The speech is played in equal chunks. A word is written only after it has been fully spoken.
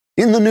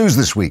In the news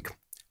this week,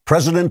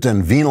 President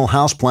and venal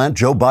houseplant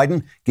Joe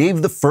Biden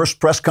gave the first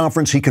press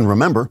conference he can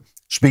remember.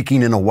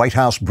 Speaking in a White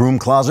House broom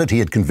closet he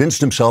had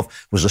convinced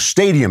himself was a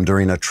stadium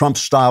during a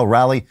Trump-style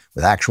rally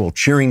with actual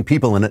cheering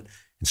people in it,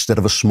 instead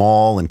of a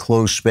small,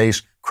 enclosed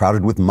space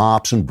crowded with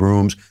mops and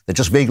brooms that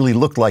just vaguely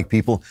looked like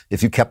people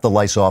if you kept the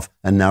lights off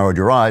and narrowed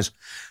your eyes.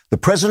 The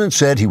president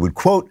said he would,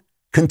 quote,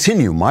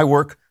 continue my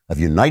work of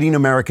uniting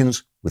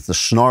Americans with the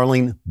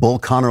snarling, Bull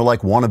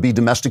Connor-like wannabe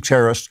domestic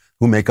terrorists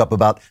who make up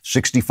about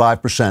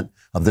 65%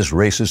 of this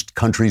racist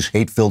country's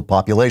hate-filled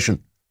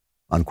population,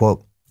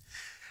 unquote.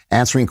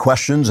 Answering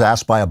questions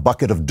asked by a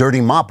bucket of dirty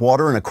mop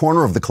water in a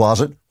corner of the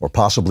closet, or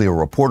possibly a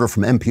reporter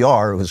from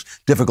NPR, it was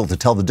difficult to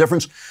tell the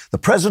difference, the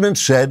president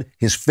said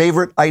his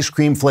favorite ice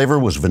cream flavor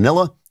was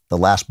vanilla, the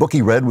last book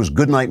he read was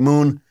Goodnight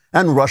Moon,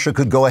 and Russia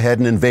could go ahead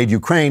and invade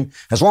Ukraine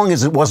as long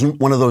as it wasn't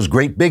one of those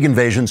great big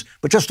invasions,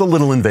 but just a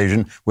little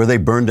invasion where they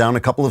burned down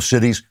a couple of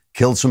cities,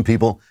 killed some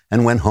people,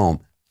 and went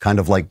home, kind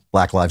of like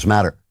Black Lives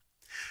Matter.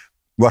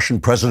 Russian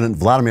President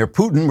Vladimir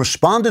Putin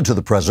responded to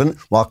the president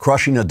while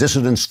crushing a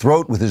dissident's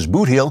throat with his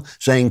boot heel,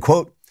 saying,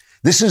 quote,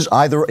 this is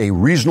either a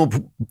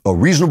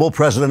reasonable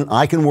president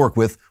I can work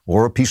with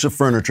or a piece of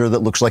furniture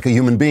that looks like a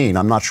human being.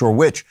 I'm not sure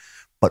which.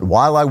 But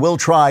while I will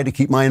try to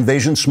keep my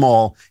invasion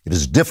small, it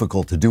is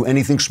difficult to do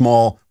anything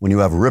small when you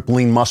have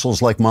rippling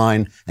muscles like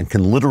mine and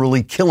can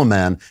literally kill a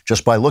man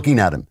just by looking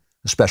at him,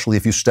 especially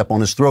if you step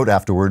on his throat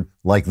afterward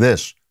like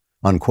this,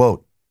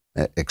 unquote,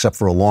 except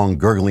for a long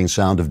gurgling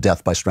sound of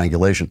death by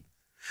strangulation.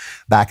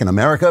 Back in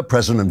America,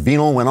 President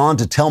Venal went on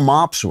to tell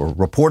mops or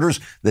reporters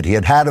that he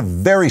had had a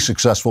very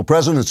successful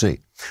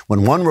presidency.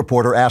 When one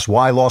reporter asked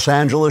why Los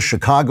Angeles,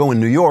 Chicago, and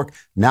New York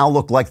now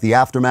looked like the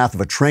aftermath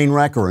of a train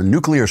wreck or a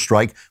nuclear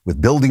strike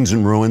with buildings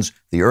in ruins,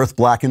 the earth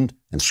blackened,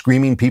 and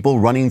screaming people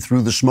running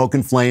through the smoke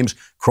and flames,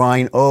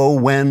 crying, oh,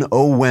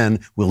 when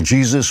will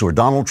Jesus or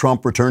Donald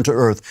Trump return to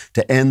earth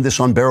to end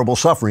this unbearable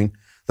suffering,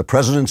 the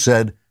president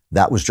said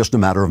that was just a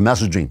matter of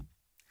messaging.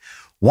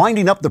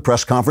 Winding up the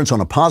press conference on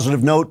a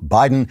positive note,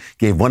 Biden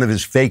gave one of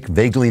his fake,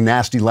 vaguely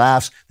nasty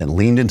laughs, then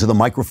leaned into the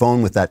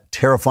microphone with that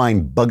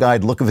terrifying,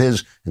 bug-eyed look of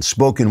his and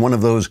spoke in one of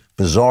those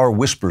bizarre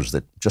whispers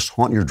that just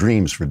haunt your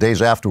dreams for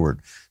days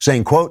afterward,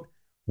 saying, quote,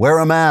 wear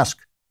a mask.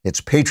 It's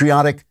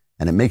patriotic,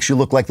 and it makes you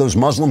look like those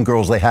Muslim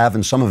girls they have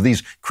in some of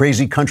these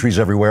crazy countries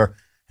everywhere.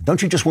 And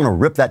don't you just want to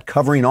rip that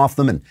covering off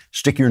them and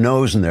stick your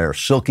nose in their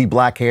silky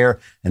black hair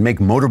and make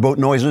motorboat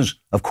noises?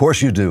 Of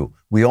course you do.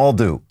 We all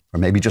do. Or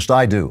maybe just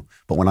I do.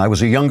 But when I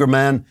was a younger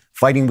man,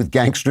 fighting with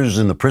gangsters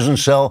in the prison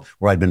cell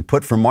where I'd been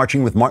put for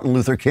marching with Martin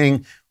Luther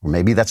King, or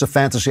maybe that's a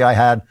fantasy I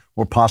had,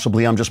 or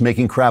possibly I'm just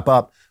making crap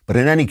up. But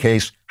in any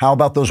case, how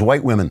about those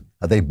white women?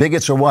 Are they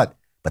bigots or what?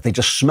 But they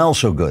just smell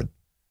so good.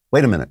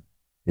 Wait a minute.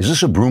 Is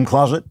this a broom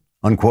closet?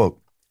 Unquote.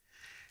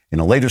 In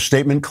a later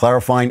statement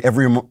clarifying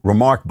every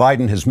remark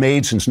Biden has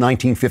made since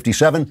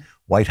 1957,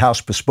 White House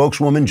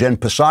spokeswoman Jen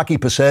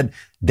Psaki said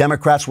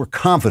Democrats were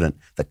confident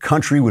the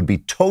country would be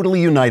totally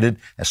united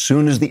as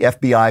soon as the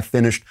FBI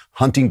finished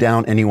hunting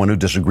down anyone who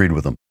disagreed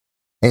with them.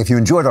 Hey, if you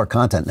enjoyed our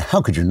content,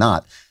 how could you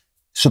not?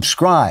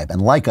 Subscribe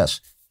and like us,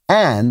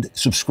 and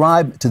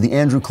subscribe to the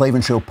Andrew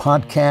Klavan Show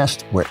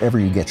podcast wherever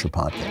you get your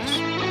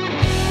podcasts.